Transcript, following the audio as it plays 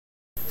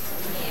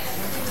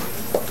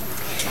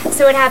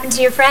So what happened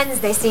to your friends?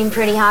 They seem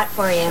pretty hot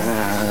for you.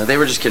 They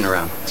were just kidding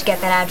around. Did you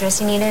get that address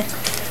you needed?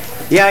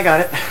 Yeah, I got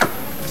it.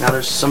 Now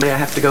there's somebody I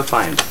have to go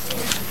find.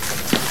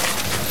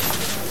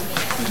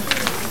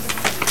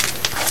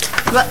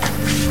 What?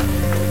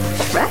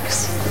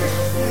 Rex?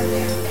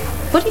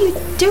 What are you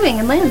doing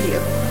in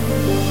Landview?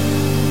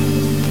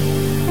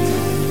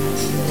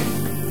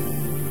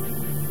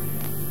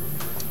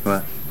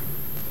 What?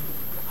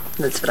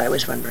 That's what I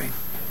was wondering.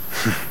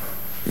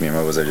 You mean,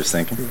 what was I just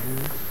thinking?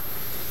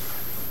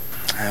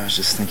 I was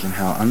just thinking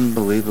how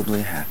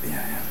unbelievably happy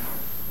I am.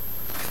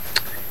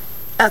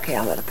 Okay,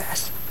 I'll let it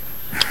pass.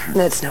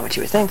 That's not what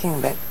you were thinking,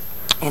 but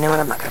you know what?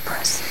 I'm not going to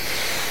press.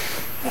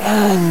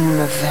 I'm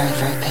a very,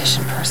 very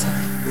patient person.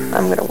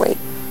 I'm going to wait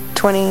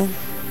 20,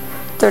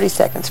 30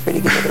 seconds for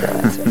you to give me the real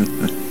answer.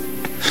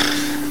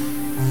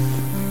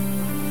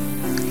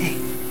 Hey,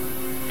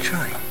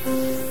 try.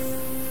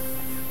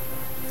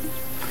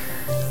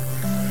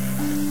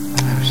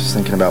 I was just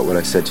thinking about what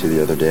I said to you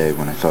the other day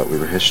when I thought we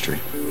were history.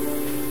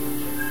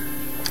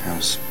 I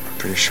was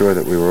pretty sure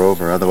that we were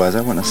over, otherwise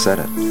I wouldn't have said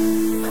it.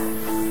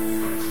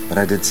 But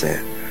I did say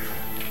it.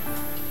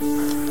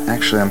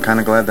 Actually, I'm kind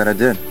of glad that I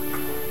did.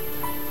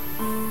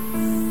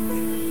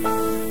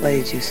 What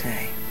did you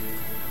say?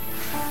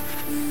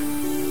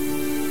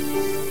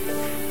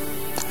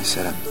 I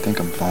said, I think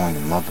I'm falling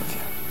in love with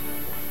you.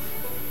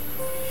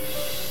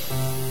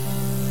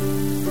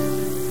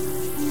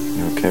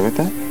 You okay with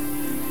that?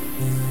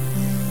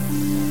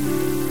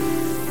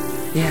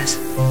 Yes.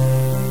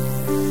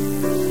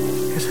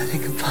 Because I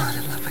think I'm falling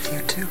in love with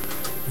you, too.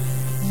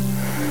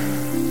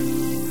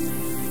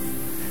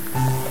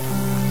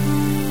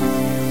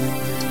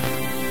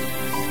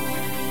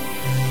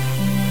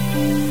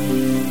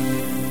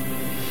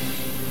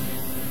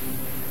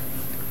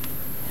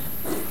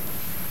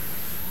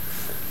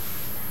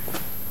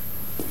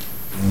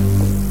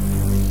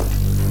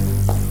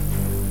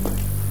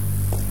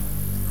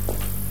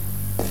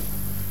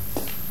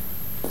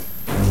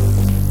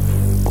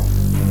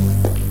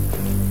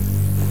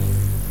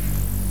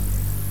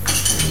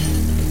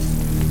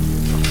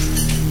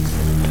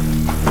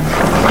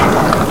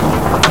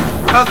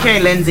 Okay,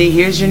 Lindsay,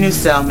 here's your new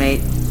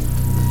cellmate.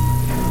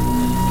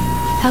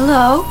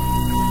 Hello?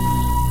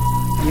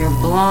 You're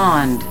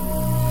blonde.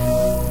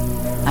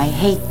 I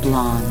hate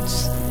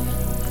blondes.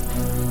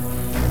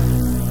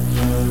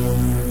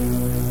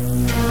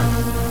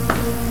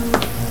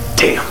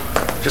 Damn.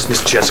 Just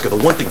missed Jessica. The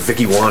one thing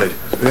Vicky wanted.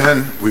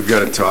 Ben, we've got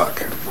to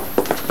talk.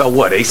 About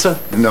what, Asa?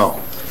 No.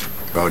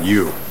 About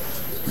you.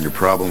 And your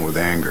problem with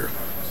anger.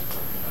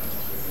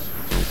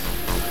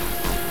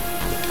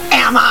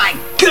 Am I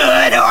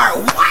good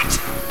or what?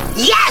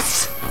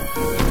 Yes!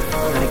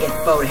 I'm gonna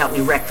get Bo to help me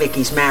wreck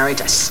Vicky's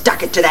marriage. I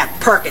stuck it to that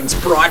Perkins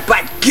broad,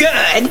 but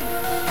good!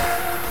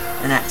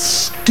 And that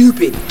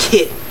stupid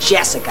kid,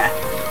 Jessica,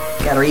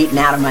 got her eaten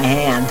out of my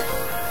hand.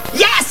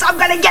 Yes, I'm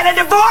gonna get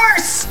a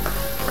divorce!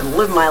 And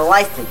live my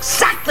life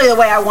exactly the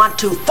way I want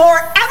to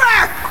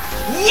forever!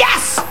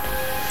 Yes!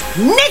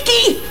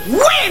 Nikki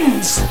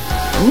wins!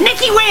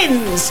 Nikki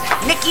wins!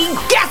 Nikki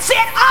gets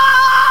it!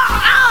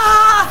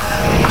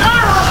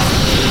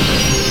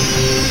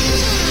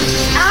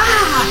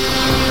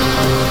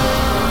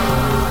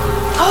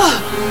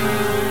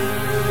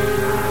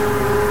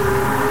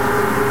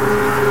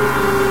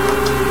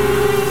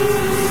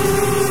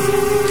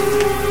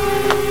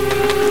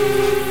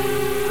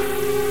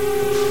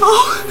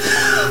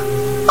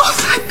 Oh,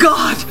 thank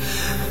God!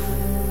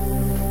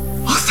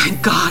 Oh,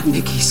 thank God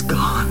Nikki's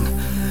gone.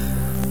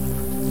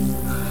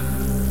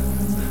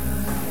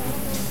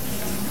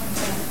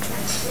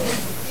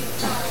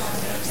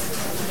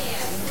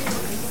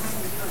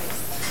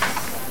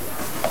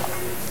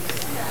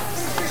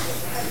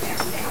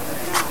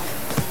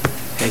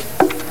 Hey.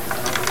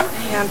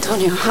 Hey,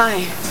 Antonio,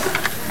 hi.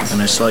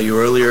 When I saw you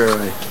earlier,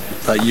 I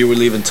thought you were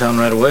leaving town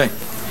right away.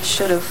 I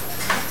should have.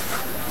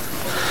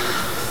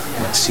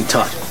 Let's see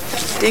Todd.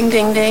 Ding,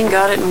 ding, ding.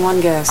 Got it in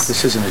one guess.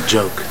 This isn't a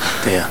joke,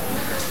 Thea.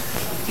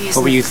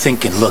 What were you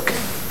thinking? Look,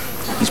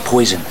 he's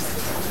poison.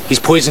 He's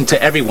poison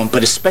to everyone,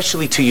 but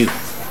especially to you.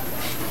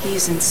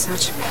 He's in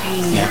such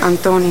pain, Yeah.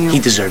 Antonio. He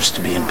deserves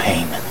to be in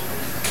pain.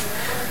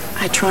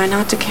 I try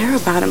not to care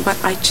about him, but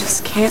I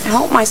just can't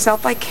help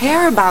myself. I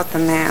care about the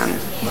man.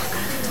 Look,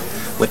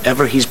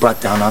 whatever he's brought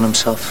down on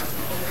himself,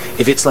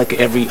 if it's like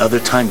every other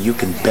time, you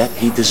can bet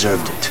he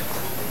deserved it.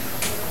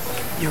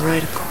 You're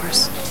right, of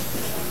course.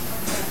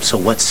 So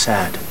what's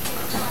sad?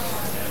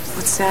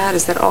 What's sad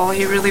is that all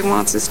he really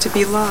wants is to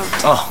be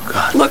loved. Oh,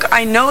 God. Look,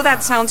 I know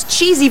that sounds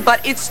cheesy,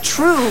 but it's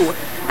true.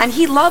 And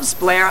he loves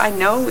Blair. I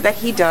know that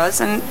he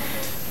does, and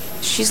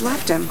she's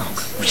left him.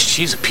 Oh,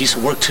 she's a piece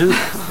of work, too.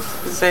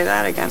 Say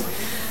that again.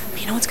 But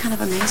you know what's kind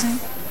of amazing?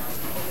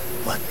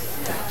 What?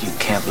 That you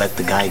can't let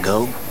the guy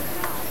go?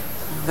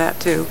 That,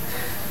 too.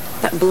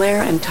 That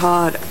Blair and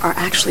Todd are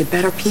actually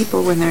better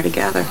people when they're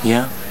together.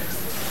 Yeah?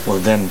 Well,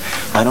 then,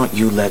 why don't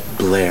you let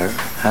Blair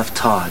have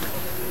Todd,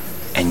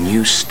 and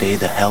you stay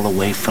the hell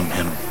away from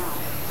him?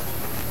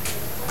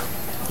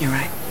 You're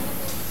right.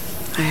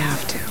 I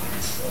have to.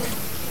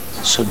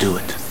 So do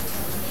it.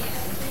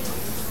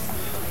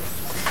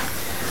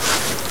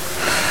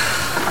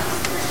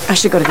 I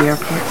should go to the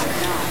airport.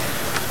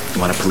 You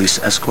want a police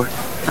escort?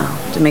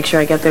 Oh, to make sure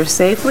I get there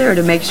safely or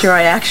to make sure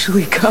I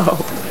actually go?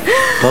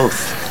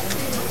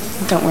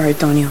 Both. Don't worry,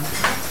 Tonio.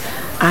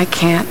 I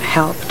can't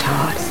help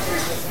Todd.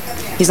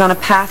 He's on a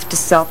path to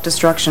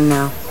self-destruction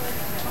now.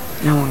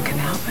 No one can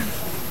help him.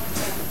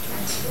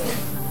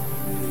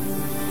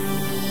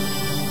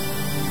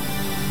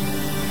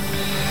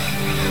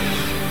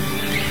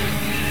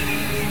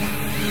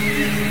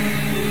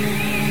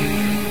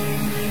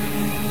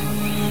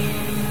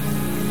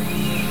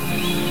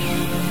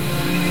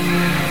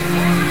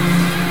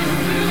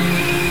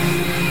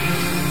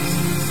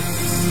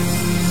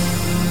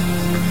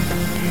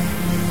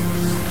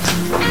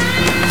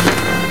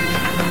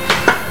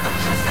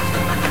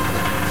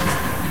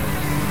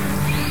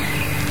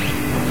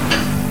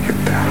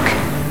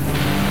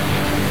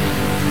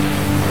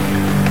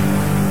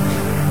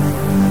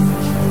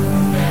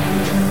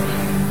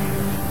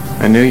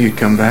 I knew you'd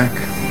come back.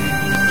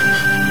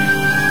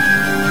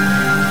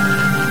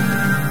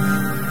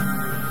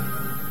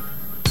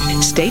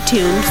 Stay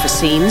tuned for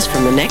scenes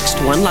from the next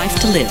One Life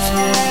to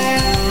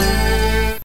Live.